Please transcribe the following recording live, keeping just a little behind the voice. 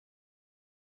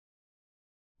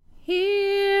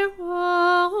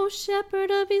Shepherd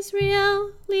of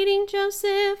Israel, leading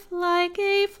Joseph like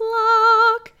a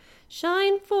flock,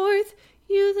 shine forth,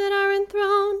 you that are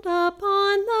enthroned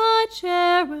upon the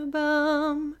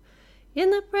cherubim.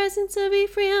 In the presence of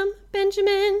Ephraim,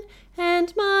 Benjamin,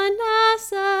 and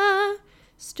Manasseh,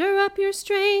 stir up your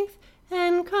strength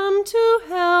and come to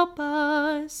help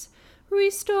us.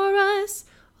 Restore us,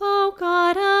 O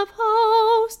God of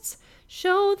hosts.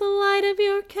 Show the light of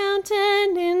your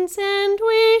countenance, and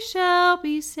we shall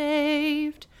be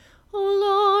saved. O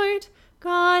Lord,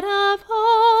 God of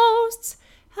hosts,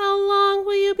 how long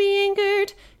will you be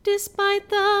angered despite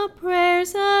the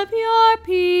prayers of your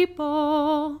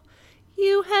people?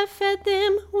 You have fed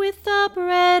them with the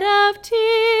bread of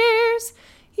tears.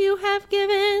 You have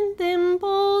given them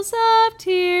bowls of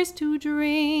tears to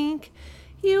drink.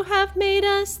 You have made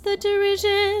us the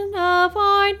derision of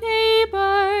our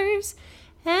neighbors,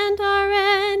 and our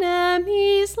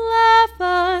enemies laugh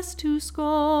us to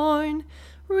scorn.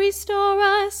 Restore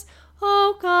us,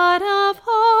 O God of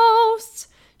hosts.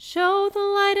 Show the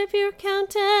light of your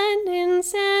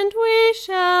countenance, and we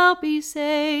shall be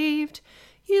saved.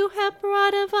 You have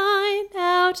brought a vine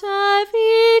out of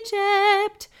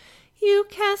Egypt. You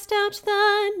cast out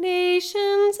the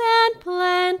nations and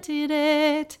planted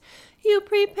it. You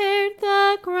prepared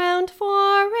the ground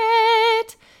for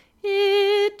it.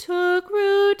 It took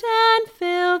root and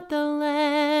filled the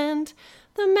land.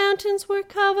 The mountains were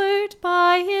covered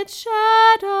by its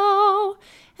shadow,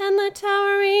 and the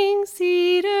towering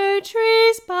cedar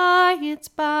trees by its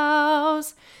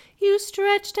boughs. You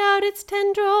stretched out its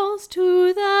tendrils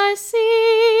to the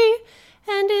sea,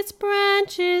 and its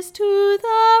branches to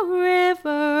the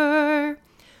river.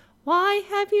 Why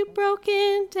have you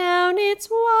broken down its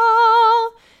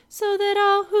wall, so that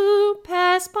all who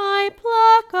pass by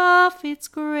pluck off its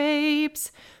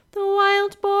grapes? The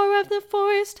wild boar of the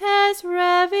forest has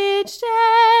ravaged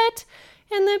it,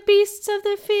 and the beasts of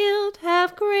the field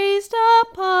have grazed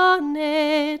upon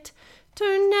it.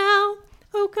 Turn now,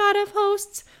 O God of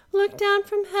hosts, look down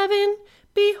from heaven,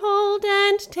 behold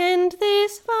and tend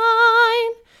this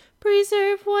vine.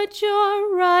 Preserve what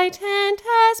your right hand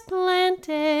has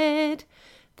planted.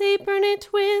 They burn it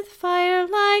with fire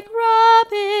like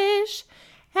rubbish.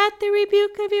 At the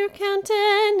rebuke of your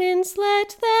countenance,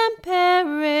 let them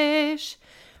perish.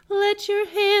 Let your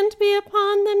hand be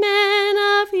upon the men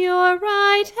of your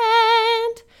right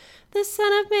hand. The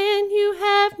Son of Man you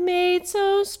have made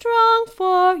so strong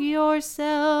for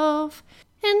yourself.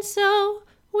 And so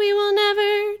we will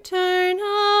never turn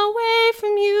away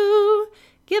from you.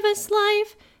 Give us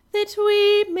life that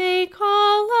we may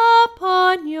call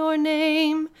upon your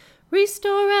name.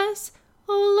 Restore us,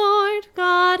 O Lord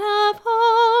God of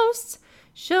hosts.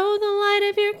 Show the light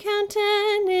of your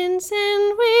countenance,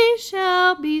 and we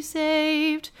shall be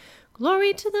saved.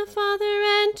 Glory to the Father,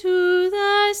 and to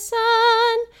the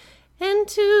Son, and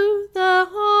to the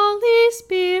Holy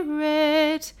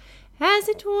Spirit, as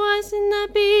it was in the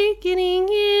beginning,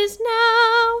 is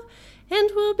now,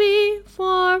 and will be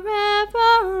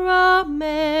forever.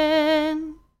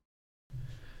 Amen.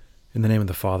 In the name of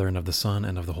the Father, and of the Son,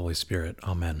 and of the Holy Spirit.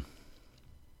 Amen.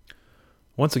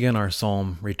 Once again, our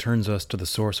psalm returns us to the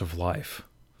source of life,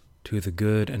 to the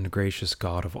good and gracious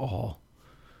God of all.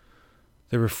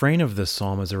 The refrain of this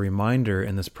psalm is a reminder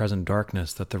in this present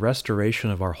darkness that the restoration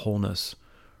of our wholeness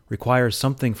requires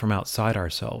something from outside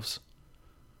ourselves.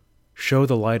 Show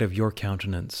the light of your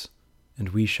countenance, and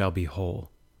we shall be whole.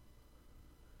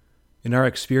 In our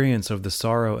experience of the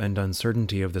sorrow and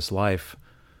uncertainty of this life,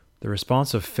 the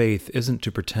response of faith isn't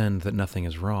to pretend that nothing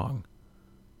is wrong,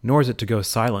 nor is it to go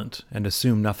silent and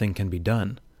assume nothing can be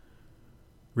done.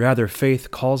 Rather,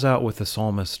 faith calls out with the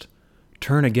psalmist,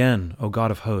 "Turn again, O God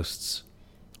of hosts.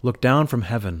 Look down from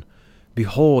heaven.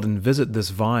 Behold and visit this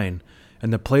vine,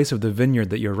 and the place of the vineyard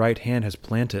that your right hand has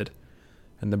planted,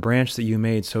 and the branch that you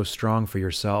made so strong for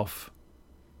yourself."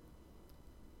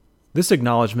 This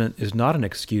acknowledgement is not an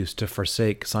excuse to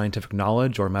forsake scientific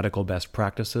knowledge or medical best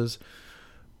practices,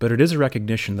 but it is a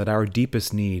recognition that our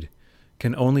deepest need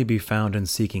can only be found in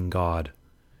seeking God,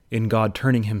 in God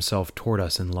turning himself toward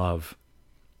us in love.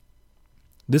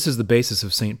 This is the basis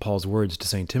of St. Paul's words to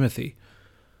St. Timothy.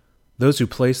 Those who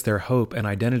place their hope and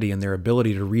identity in their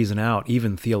ability to reason out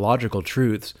even theological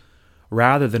truths,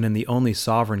 rather than in the only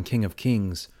sovereign King of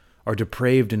Kings, are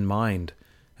depraved in mind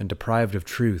and deprived of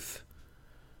truth.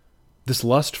 This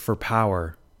lust for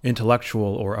power,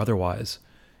 intellectual or otherwise,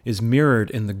 is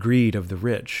mirrored in the greed of the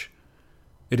rich.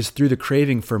 It is through the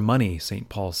craving for money, St.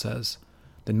 Paul says,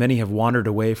 that many have wandered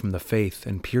away from the faith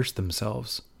and pierced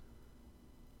themselves.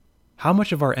 How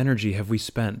much of our energy have we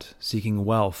spent seeking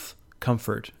wealth,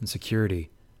 comfort, and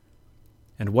security?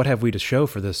 And what have we to show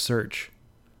for this search?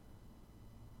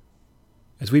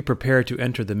 As we prepare to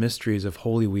enter the mysteries of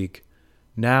Holy Week,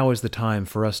 now is the time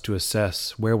for us to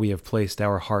assess where we have placed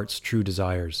our heart's true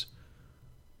desires.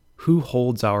 Who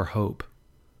holds our hope?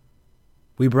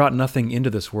 We brought nothing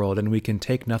into this world, and we can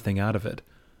take nothing out of it.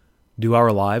 Do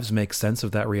our lives make sense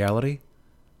of that reality?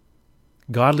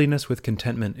 Godliness with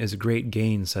contentment is a great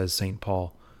gain, says St.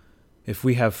 Paul. If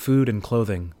we have food and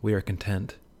clothing, we are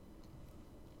content.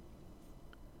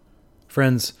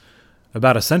 Friends,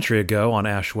 about a century ago on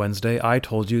Ash Wednesday, I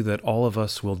told you that all of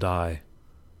us will die.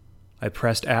 I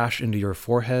pressed ash into your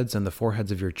foreheads and the foreheads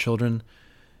of your children,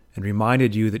 and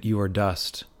reminded you that you are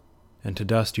dust, and to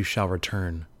dust you shall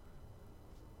return.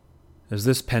 As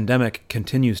this pandemic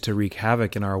continues to wreak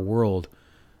havoc in our world,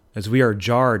 as we are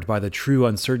jarred by the true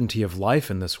uncertainty of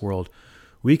life in this world,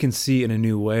 we can see in a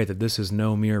new way that this is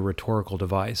no mere rhetorical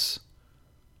device.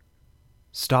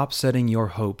 Stop setting your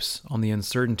hopes on the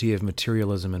uncertainty of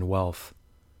materialism and wealth.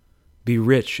 Be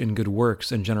rich in good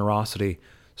works and generosity,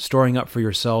 storing up for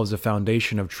yourselves a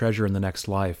foundation of treasure in the next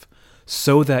life,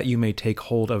 so that you may take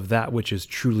hold of that which is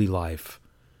truly life,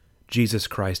 Jesus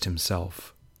Christ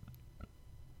himself.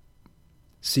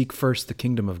 Seek first the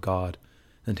kingdom of God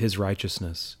and his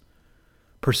righteousness.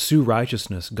 Pursue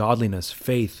righteousness, godliness,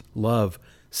 faith, love,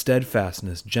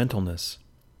 steadfastness, gentleness.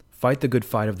 Fight the good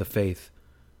fight of the faith.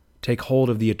 Take hold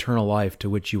of the eternal life to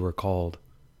which you were called.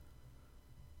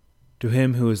 To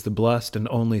him who is the blessed and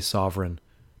only sovereign,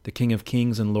 the King of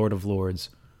kings and Lord of lords,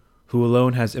 who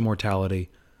alone has immortality,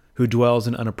 who dwells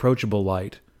in unapproachable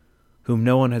light, whom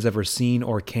no one has ever seen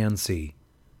or can see,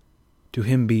 to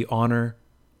him be honor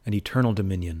and eternal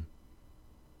dominion.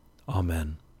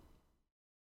 Amen.